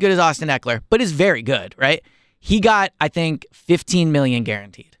 who's not as good as Austin Eckler, but is very good, right? He got, I think, $15 million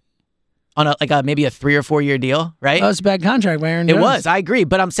guaranteed on maybe a 3 or 4 year deal, right? That's a bad contract by Aaron Jones. It was, I agree,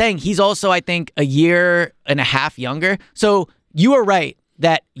 but I'm saying he's also, I think, a year and a half younger. So you are right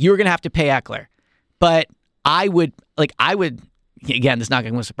that you're going to have to pay Eckler, but I would, again, this is not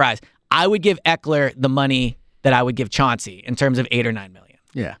going to be a surprise. I would give Eckler the money that I would give Chauncey in terms of $8 or $9 million.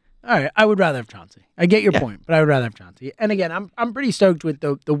 Yeah. All right. I would rather have Chauncey. I get your point, but I would rather have Chauncey. And again, I'm pretty stoked with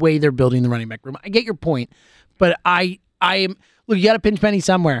the way they're building the running back room. I get your point, but I am look. You got to pinch penny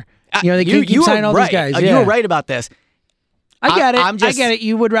somewhere. You know they keep signing all these guys. You were right about this. I get it. I get it.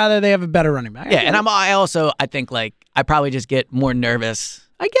 You would rather they have a better running back. Yeah, and I think I probably just get more nervous.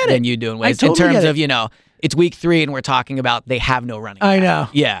 I get it. Than you do in ways totally in terms of it's week 3 and we're talking about they have no running back. I know.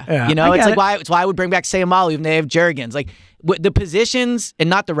 Yeah. It's why I would bring back Sayamalu even they have Jurgens. Like the positions and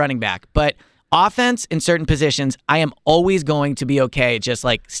not the running back, but offense in certain positions, I am always going to be okay just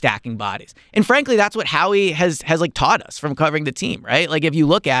like stacking bodies. And frankly, that's what Howie has like taught us from covering the team, right? Like if you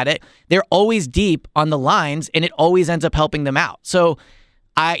look at it, they're always deep on the lines and it always ends up helping them out. So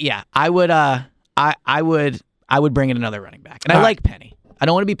I would bring in another running back. And I like Penny. I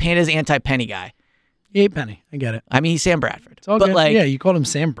don't want to be painted as anti-Penny guy. You hate Penny. I get it. I mean, he's Sam Bradford. It's all good. Yeah, you called him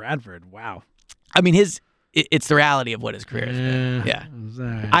Sam Bradford. Wow. I mean, it's the reality of what his career has been. Yeah.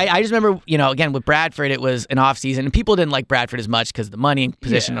 I just remember, again, with Bradford, it was an offseason, and people didn't like Bradford as much because of the money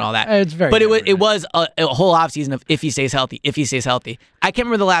position and all that. It's very But it was a whole offseason of if he stays healthy, if he stays healthy. I can't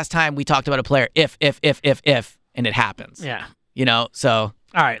remember the last time we talked about a player if, and it happens. Yeah. So...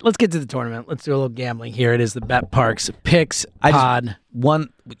 All right, let's get to the tournament. Let's do a little gambling here. It is the BetParx Picks Pod.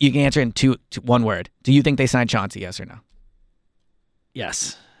 You can answer in one word. Do you think they signed Chauncey, yes or no?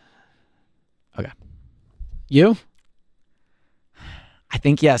 Yes. Okay. You? I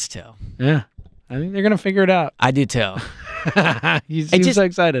think yes, too. Yeah. I think they're going to figure it out. I do, too. You seem so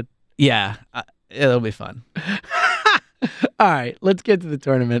excited. Yeah. It'll be fun. All right, let's get to the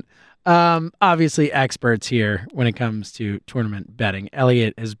tournament. Obviously experts here when it comes to tournament betting.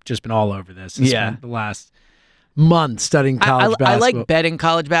 Elliot has just been all over this. Spent the last month studying college basketball. I like betting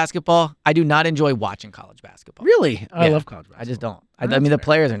college basketball. I do not enjoy watching college basketball. Really? I love college basketball. I just don't. I mean, the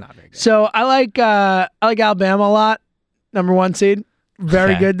players are not very good. So I like Alabama a lot. Number 1 seed.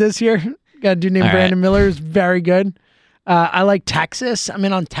 Very good this year. Got a dude named Brandon Miller who's very good. I like Texas. I'm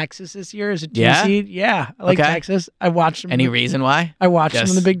in on Texas this year as a 2 seed. Yeah, I like Texas. I watched them. Any reason why? I watched them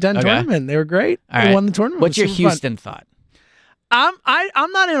in the Big Ten tournament. They were great. They won the tournament. What's your Houston thought? I'm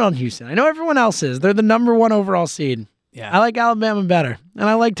not in on Houston. I know everyone else is. They're the number 1 overall seed. Yeah. I like Alabama better, and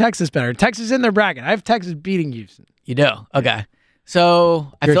I like Texas better. Texas in their bracket. I have Texas beating Houston. You do? Okay. So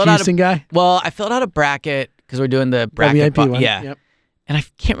I filled out Houston guy. Well, I filled out a bracket because we're doing the bracket. WIP one. Yeah. Yep. And I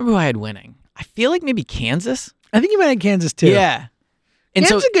can't remember who I had winning. I feel like maybe Kansas. I think you might have Kansas too. Yeah. And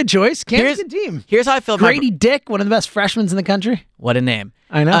Kansas so a good choice. Kansas a good team. Here's how I filled Grady Dick, one of the best freshmen in the country. What a name.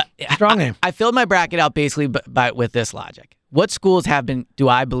 I know. Strong name. I filled my bracket out basically with this logic. What schools do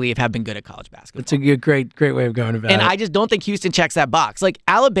I believe have been good at college basketball? It's a good, great way of going about it. And I just don't think Houston checks that box. Like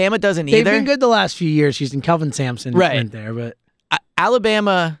Alabama doesn't either. They've been good the last few years. Houston, Kelvin Sampson went there, but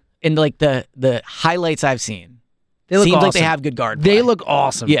Alabama in like the highlights I've seen, they look seems awesome. like they have good guard play. They look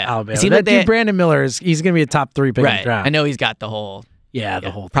awesome. Yeah, Alabama. Seems That like dude Brandon Miller he's going to be a top 3 pick in the draft. I know he's got the whole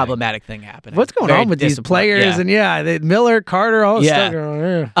the whole problematic thing happening. What's going on with these players? Yeah. And Miller, Carter, all this stuff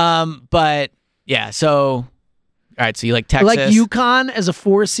going on. But yeah, so. All right, so you like Texas. I like UConn as a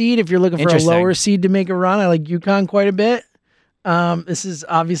 4 seed if you're looking for a lower seed to make a run. I like UConn quite a bit. This is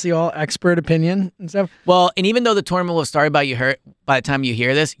obviously all expert opinion and stuff. Well, and even though the tournament will start by the time you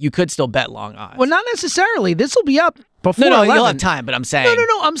hear this, you could still bet long odds. Well, not necessarily. This will be up before No, 11. you'll have time, but I'm saying.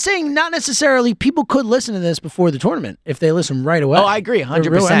 No. I'm saying not necessarily. People could listen to this before the tournament if they listen right away. Oh, I agree,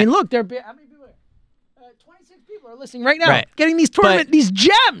 100%. I mean, look, how many people? 26 people are listening right now, getting these these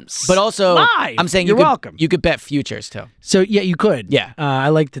gems. But also, live. I'm saying you're welcome. You could bet futures too. So yeah, you could. Yeah, I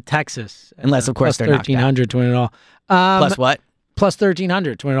like the Texas, unless of course plus they're 1,300 to win it all. Plus what? Plus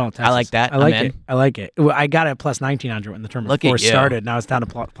 1,300 to win it all. Texas. I like that. I like it. I like it. I got it at plus 1,900 when the tournament first started. Now it's down to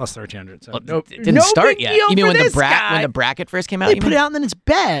plus 1,300. So it didn't start yet. You mean when the bracket first came out? They put it out and then it's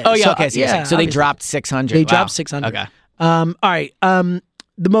bad. Oh yeah, okay. So they dropped 600. They dropped 600. Okay. All right.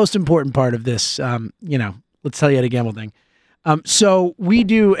 The most important part of this, let's tell you how to gamble thing. So we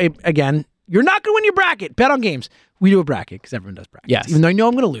do again. You're not going to win your bracket. Bet on games. We do a bracket because everyone does brackets. Yes. Even though I know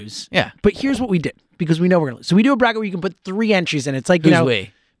I'm going to lose. Yeah. But here's what we did because we know we're going to lose. So we do a bracket where you can put 3 entries in. It's like, Who's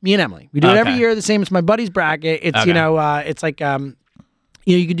we? Me and Emily. We do it every year the same. It's my buddy's bracket. It's, it's like,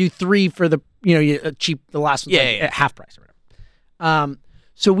 you can do 3 for the, cheap, the last one's at half price or whatever.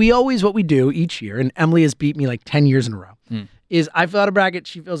 So what we do each year, and Emily has beat me like 10 years in a row, is I fill out a bracket,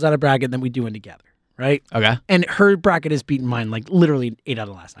 she fills out a bracket, and then we do one together. Right? Okay. And her bracket has beaten mine like literally 8 out of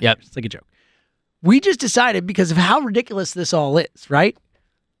the last 9 years. It's like a joke. We just decided because of how ridiculous this all is, right?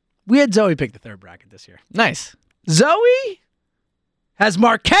 We had Zoe pick the 3rd bracket this year. Nice. Zoe has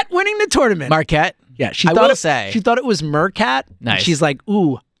Marquette winning the tournament. Marquette? Yeah. She thought it was Mercat. Nice. She's like,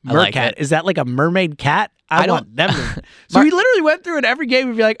 ooh, Mercat. Like is that like a mermaid cat? I want them to. So we literally went through it every game.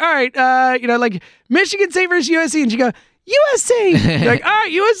 We'd be like, all right, like Michigan State versus USC. And she'd go, USC. You're like, all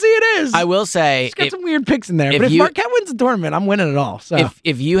right, USC it is. I will say, she's got some weird picks in there. But if Marquette wins the tournament, I'm winning it all. So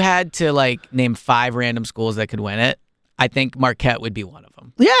if you had to like name 5 random schools that could win it, I think Marquette would be one of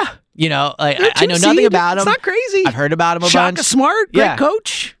them. Yeah. I know nothing about him. It's not crazy. I've heard about him a bunch. Shaka Smart, great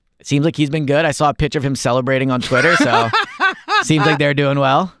coach. It seems like he's been good. I saw a picture of him celebrating on Twitter, so seems like they're doing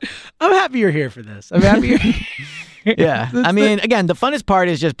well. I'm happy you're here for this. I'm happy you're here. Yeah. I mean, again, the funnest part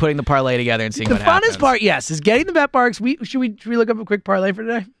is just putting the parlay together and seeing what happens. The funnest part, yes, is getting the BetParx. Should we look up a quick parlay for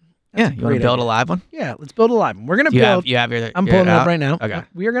today? That's you want to build a live one? Yeah, let's build a live one. We're going to build. I'm pulling it up right now. Okay.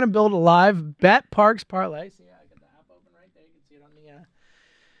 We are going to build a live BetParx parlay. See, I got the app open right there. You can see it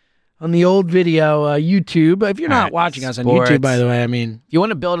on the old video YouTube. If you're not watching us on YouTube, by the way, I mean. If you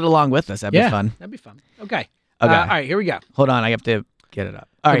want to build it along with us, that'd be fun. That'd be fun. Okay. All right, here we go. Hold on, I have to get it up.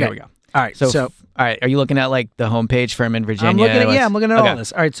 All right, here we go. All right, so all right, are you looking at like the homepage Furman, Virginia? I'm looking at all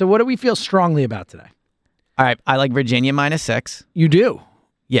this. All right, so what do we feel strongly about today? All right, I like Virginia -6. You do?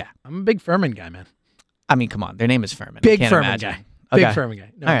 Yeah. I'm a big Furman guy, man. I mean, come on, their name is Furman. Big Furman guy. Big Furman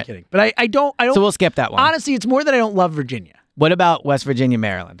guy. No, I'm kidding. But I don't. So we'll skip that one. Honestly, it's more that I don't love Virginia. What about West Virginia,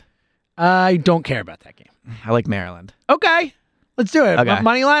 Maryland? I don't care about that game. I like Maryland. Okay. Let's do it. Okay.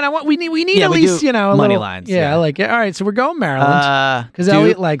 Money line. We need at least a money little, lines. Yeah, I like it. All right, so we're going Maryland because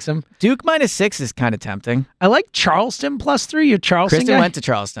Elliot likes them. Duke -6 is kind of tempting. I like Charleston +3. You're Charleston. Kristen guy? went to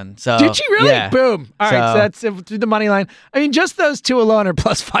Charleston. So did she really? Yeah. Boom. All right, so that's it through the money line. I mean, just those two alone are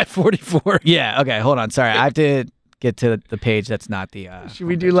 +544. Yeah. Okay. Hold on. Sorry, I have to get to the page. That's not the. Should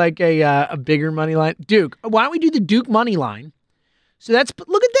we do like a bigger money line? Duke. Why don't we do the Duke money line? So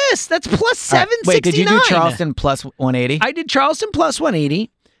look at this. That's +769. Right. Wait, did you do Charleston +180? I did Charleston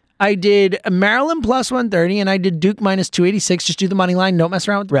 +180. I did Maryland +130, and I did Duke -286. Just do the money line. Don't mess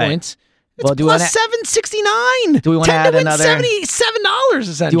around with the points. It's +769. Do we want to add another $77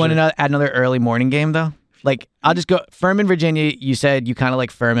 essentially? Do you want to add another early morning game though? like, I'll just go Furman, Virginia. You said you kind of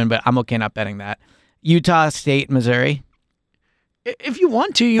like Furman, but I'm okay not betting that. Utah State, Missouri. If you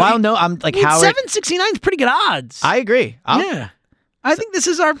want to, Well, no, I'm like Howard. 769 is pretty good odds. I agree. Yeah. I think this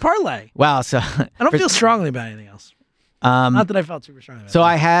is our parlay. Wow. So I don't feel strongly about anything else. Not that I felt super strongly about So it.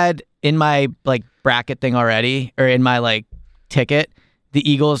 I had in my like bracket thing already, or in my like ticket, the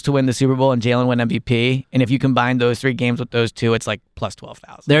Eagles to win the Super Bowl and Jalen win MVP. And if you combine those 3 games with those 2, it's like plus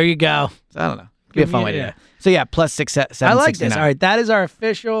 12,000. There you go. So I don't know. It'd be a fun way to do it. So yeah, plus 7. I like this. All right, that is our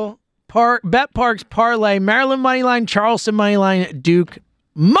official BetParx parlay. Maryland moneyline, Charleston moneyline, Duke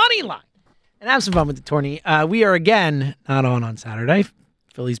moneyline. And have some fun with the tourney. We are again not on Saturday.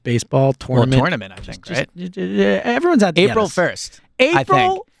 Phillies baseball tournament. Well, tournament, I think, right? Everyone's at the April 1st.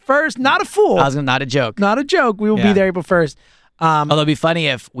 April 1st. Not a fool. Not a joke. Not a joke. We will be there April 1st. Although it'd be funny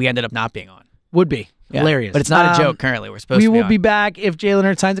if we ended up not being on. Would be. Hilarious. But it's not a joke currently. We're supposed to be We will on. be back if Jalen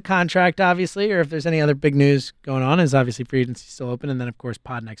Hurts signs a contract, obviously, or if there's any other big news going on. Is obviously free agency still open, and then, of course,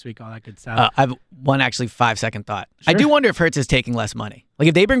 pod next week, all that good stuff. I have one actually 5-second thought. Sure. I do wonder if Hurts is taking less money. Like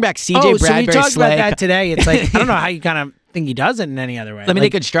if they bring back CJ so Bradbury, we talked Slay, about that today. It's like, I don't know how you kind of think he does it in any other way. I mean, they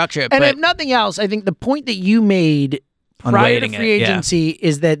could structure it, And but if nothing else, I think the point that you made On prior to waiting free it, yeah. agency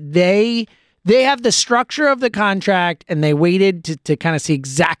is that they have the structure of the contract, and they waited to kind of see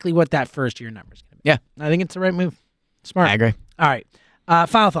exactly what that first year number is going to be. Yeah. I think it's the right move. Smart. I agree. All right.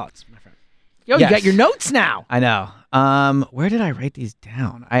 Final thoughts, my friend. Yo, Yes. you got your notes now. I know. Where did I write these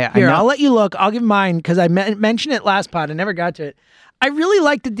down? Here, I know. I'll let you look. I'll give mine because I mentioned it last pod. I never got to it. I really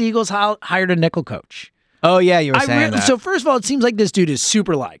like that the Eagles hired a nickel coach. Oh yeah, you were saying that. So first of all, it seems like this dude is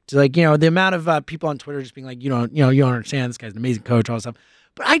super liked. Like, the amount of people on Twitter just being like, you don't understand. This guy's an amazing coach, all this stuff.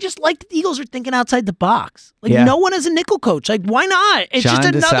 But I just like that the Eagles are thinking outside the box. Like, no one has a nickel coach. Like, why not? It's Sean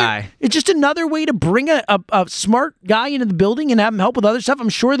It's just another way to bring a smart guy into the building and have him help with other stuff. I'm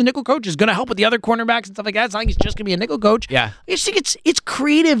sure the nickel coach is going to help with the other cornerbacks and stuff like that. It's not like he's just going to be a nickel coach. Yeah. I just think it's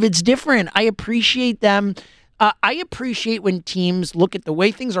creative. It's different. I appreciate them. I appreciate when teams look at the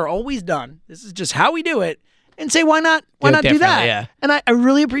way things are always done. This is just how we do it. And say, why not do that? Yeah. And I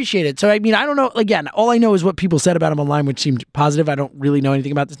really appreciate it. So, I mean, I don't know. Again, all I know is what people said about him online, which seemed positive. I don't really know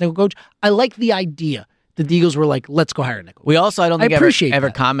anything about this nickel coach. I like the idea that the Eagles were like, let's go hire a nickel coach. We also, I don't think ever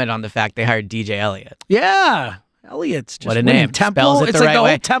that. comment on the fact they hired DJ Elliott. Yeah. Elliott's just What a name. Temple. Spells it It's the like right the way.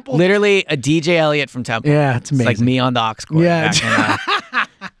 whole Temple. Literally a DJ Elliott from Temple. Yeah, it's amazing. It's like me on the aux court. Yeah.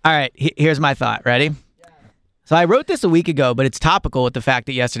 All right, here's my thought. Ready? So I wrote this a week ago, but it's topical with the fact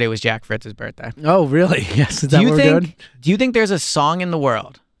that yesterday was Jack Fritz's birthday. Oh, really? Yes. Is that what we're doing? Do you think there's a song in the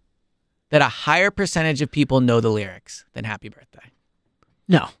world that a higher percentage of people know the lyrics than Happy Birthday?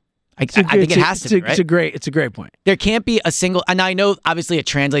 No. I think it has to be, right? It's a great point. There can't be a single, and I know obviously it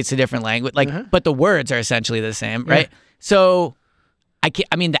translates to different language, but the words are essentially the same, right? So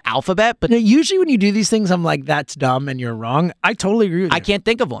I mean the alphabet, but Usually when you do these things, I'm like, that's dumb and you're wrong. I totally agree with you. I can't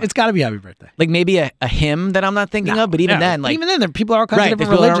think of one. It's got to be Happy Birthday. Like maybe a hymn that I'm not thinking of, but even then, people are all kinds of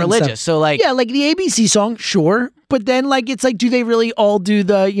different people religions. are religious. So like, yeah, like the ABC song, sure, but then like it's like, do they really all do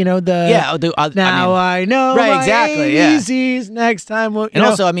the now I know right, my exactly, yeah. ABCs next time. And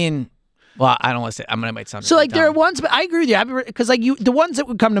also, I mean, well, I don't want to say. I'm gonna make sound. So really like there are dumb. ones, but I agree with you because like the ones that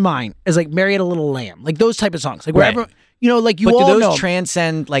would come to mind is like "Marry Had a Little Lamb," like those type of songs, like wherever like you but all do those know.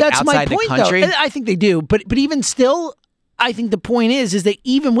 transcend like That's my outside point, the country? though. I think they do, but even still, I think the point is that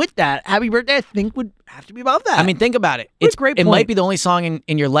even with that, "Happy Birthday" I think would have to be above that. I mean, think about it. It's a great It point. might be the only song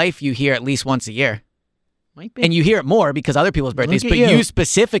in your life you hear at least once a year. might be. And you hear it more because other people's birthdays, at but you. you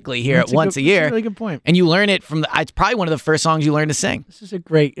specifically hear That's it once a year. That's a really good point. And you learn it from it's probably one of the first songs you learn to sing.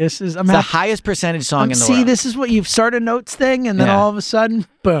 I'm It's the highest percentage song in the see, world. this is what you've started notes thing, and then Yeah. all of a sudden,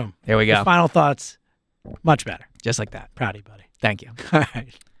 boom. There we go. Your final thoughts, much better. Just like that. Proud of you, buddy. Thank you. All right.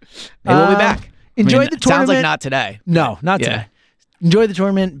 Maybe we'll be back. Enjoy the Sounds like tournament. not today. No, not Yeah. today. Enjoy the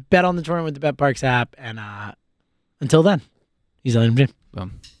tournament. Bet on the tournament with the BetParx app, and until then, he's Elliot and Jim.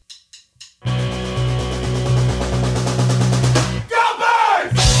 Boom.